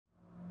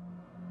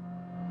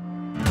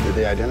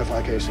Did they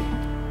identify Casey?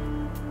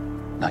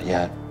 Not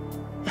yet.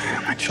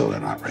 My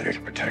children aren't ready to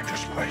protect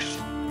this place.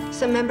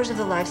 Some members of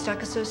the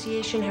Livestock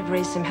Association have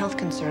raised some health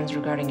concerns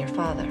regarding your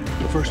father.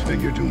 The first thing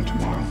you're doing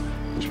tomorrow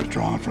is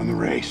withdrawing from the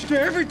race. For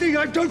everything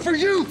I've done for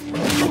you!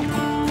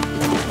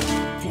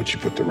 Once you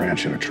put the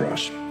ranch in a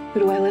trust. Who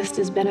do I list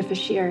as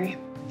beneficiary?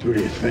 Who do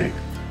you think?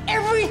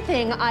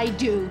 Everything I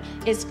do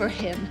is for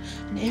him,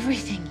 and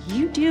everything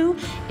you do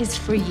is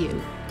for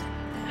you.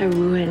 I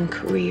ruin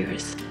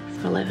careers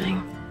for a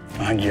living.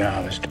 My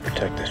job is to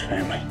protect this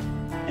family,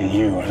 and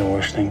you are the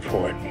worst thing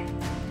for it.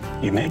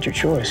 You made your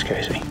choice,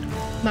 Casey.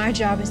 My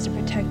job is to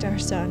protect our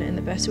son, and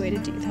the best way to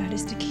do that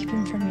is to keep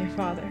him from your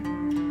father.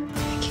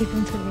 And keep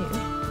him from you.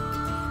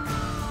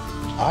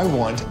 I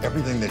want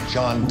everything that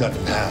John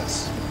Dutton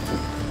has.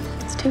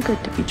 It's too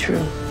good to be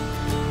true.